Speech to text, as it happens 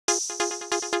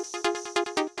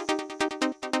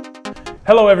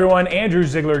Hello everyone, Andrew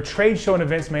Ziegler, Trade Show and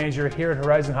Events Manager here at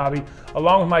Horizon Hobby,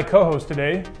 along with my co-host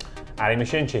today, Ali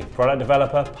Mashinchi, Product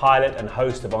Developer, Pilot and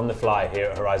host of On The Fly here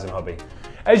at Horizon Hobby.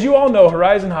 As you all know,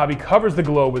 Horizon Hobby covers the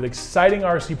globe with exciting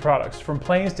RC products, from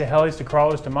planes to helis to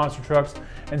crawlers to monster trucks,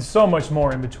 and so much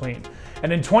more in between.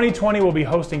 And in 2020, we'll be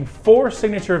hosting 4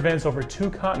 signature events over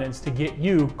 2 continents to get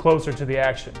you closer to the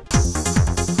action.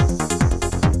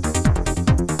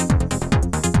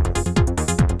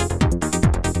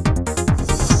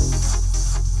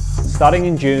 Starting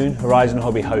in June, Horizon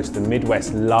Hobby hosts the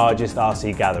Midwest's largest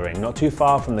RC gathering, not too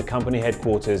far from the company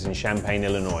headquarters in Champaign,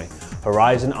 Illinois,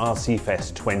 Horizon RC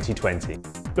Fest 2020.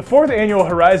 The 4th annual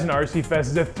Horizon RC Fest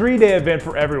is a 3-day event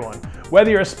for everyone. Whether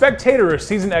you're a spectator or a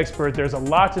seasoned expert, there's a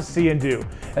lot to see and do,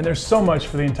 and there's so much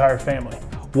for the entire family.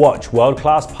 Watch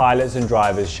world-class pilots and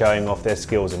drivers showing off their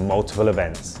skills in multiple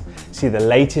events. See the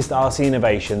latest RC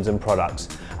innovations and products,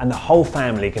 and the whole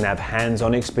family can have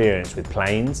hands-on experience with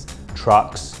planes,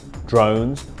 trucks,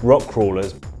 drones, rock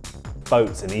crawlers,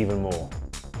 boats, and even more.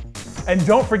 And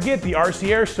don't forget the RC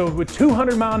Air Show with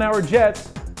 200-mile-an-hour jets,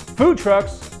 food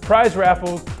trucks, prize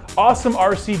raffles, awesome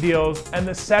RC deals, and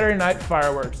the Saturday night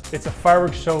fireworks. It's a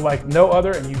fireworks show like no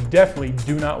other, and you definitely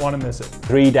do not want to miss it.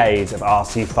 3 days of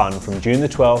RC fun from June the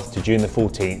 12th to June the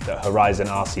 14th at Horizon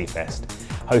RC Fest,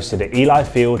 hosted at Eli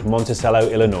Field, Monticello,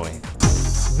 Illinois.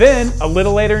 Then, a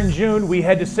little later in June, we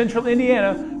head to central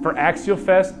Indiana for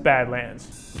AxialFest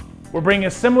Badlands. We're bringing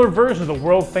a similar version of the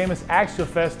world-famous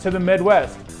AxialFest to the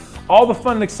Midwest. All the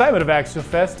fun and excitement of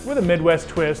AxialFest with a Midwest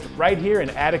twist right here in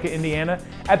Attica, Indiana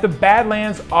at the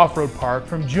Badlands Off-Road Park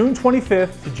from June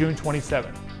 25th to June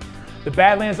 27th. The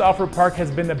Badlands Off-Road Park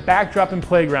has been the backdrop and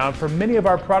playground for many of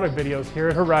our product videos here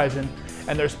at Horizon,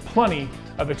 and there's plenty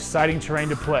of exciting terrain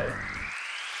to play.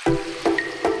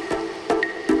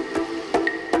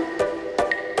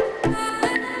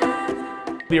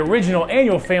 The original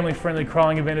annual family-friendly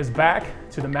crawling event is back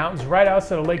to the mountains right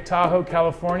outside of Lake Tahoe,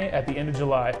 California at the end of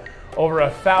July. Over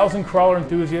 1,000 crawler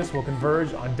enthusiasts will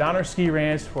converge on Donauwörth Ski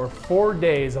Ranch for 4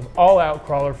 days of all-out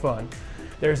crawler fun.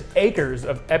 There's acres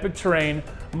of epic terrain,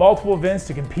 multiple events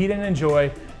to compete and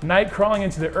enjoy, night crawling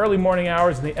into the early morning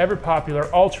hours in the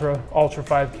ever-popular Ultra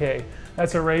 5K.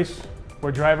 That's a race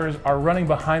where drivers are running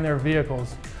behind their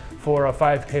vehicles for a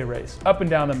 5K race, up and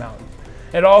down the mountain.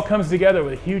 It all comes together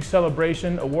with a huge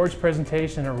celebration, awards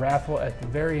presentation, and a raffle at the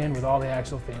very end with all the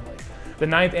Axial family. The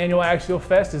 9th annual Axial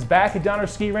Fest is back at Donauwörth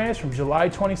Ski Ranch from July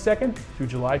 22nd through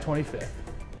July 25th.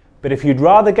 But if you'd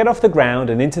rather get off the ground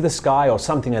and into the sky or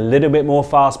something a little bit more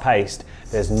fast-paced,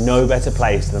 there's no better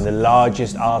place than the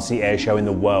largest RC air show in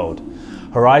the world.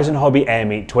 Horizon Hobby Air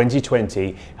Meet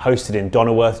 2020, hosted in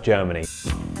Donauwörth, Germany.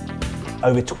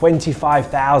 Over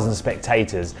 25,000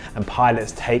 spectators and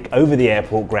pilots take over the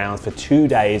airport grounds for 2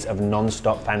 days of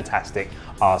non-stop fantastic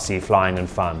RC flying and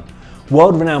fun.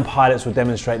 World-renowned pilots will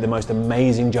demonstrate the most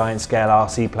amazing giant-scale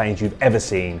RC planes you've ever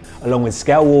seen, along with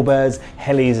scale warbirds,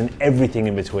 helis and everything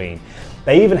in between.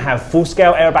 They even have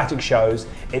full-scale aerobatic shows.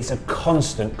 It's a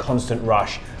constant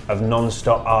rush of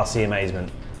non-stop RC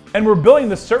amazement. And we're building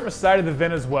the surface side of the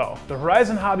event as well. The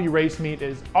Horizon Hobby Race Meet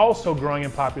is also growing in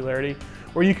popularity,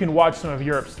 where you can watch some of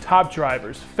Europe's top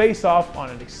drivers face off on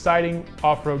an exciting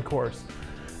off-road course.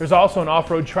 There's also an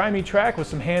off-road tri-meet track with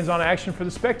some hands-on action for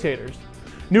the spectators.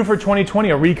 New for 2020,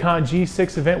 a Recon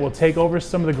G6 event will take over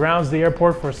some of the grounds of the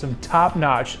airport for some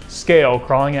top-notch scale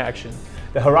crawling action.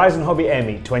 The Horizon Hobby Air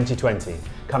Meet 2020,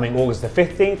 coming August the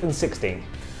 15th and 16th.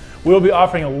 We'll be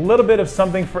offering a little bit of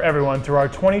something for everyone through our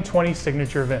 2020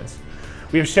 signature events.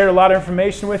 We have shared a lot of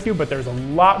information with you, but there's a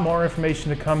lot more information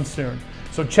to come soon.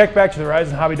 So check back to the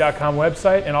HorizonHobby.com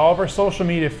website and all of our social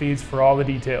media feeds for all the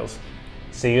details.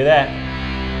 See you there.